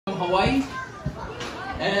Hawaii.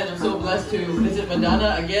 And I'm so blessed to visit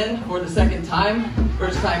Madana again for the second time.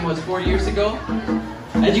 First time was 4 years ago.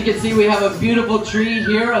 As you can see, we have a beautiful tree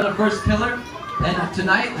here on the first pillar. And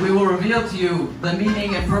tonight we will reveal to you the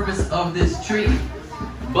meaning and purpose of this tree.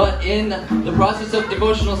 But in the process of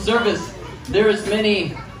devotional service, there is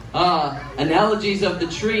many analogies of the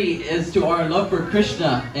tree as to our love for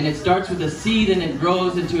Krishna. And it starts with a seed and it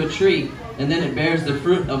grows into a tree. And then it bears the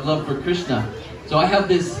fruit of love for Krishna. So I have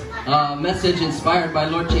this message inspired by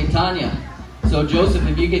Lord Chaitanya. So Joseph,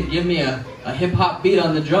 if you could give me a hip-hop beat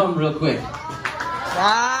on the drum real quick.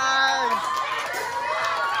 Nice.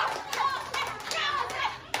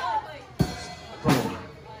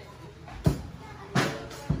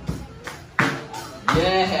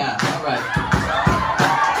 Yeah, alright.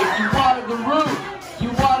 If you water the root, you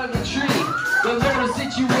water the tree. The Lord is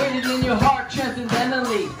situated in your heart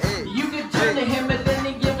transcendentally. You can turn to Him at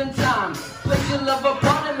any given time. Place your love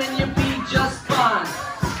upon Him and you'll be just fine.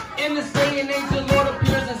 In this day and age, the Lord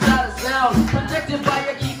appears inside a sound. Protected by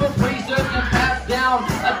a keeper, praised, urged, and passed down.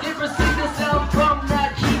 A different seed to sound from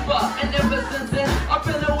that keeper. And ever since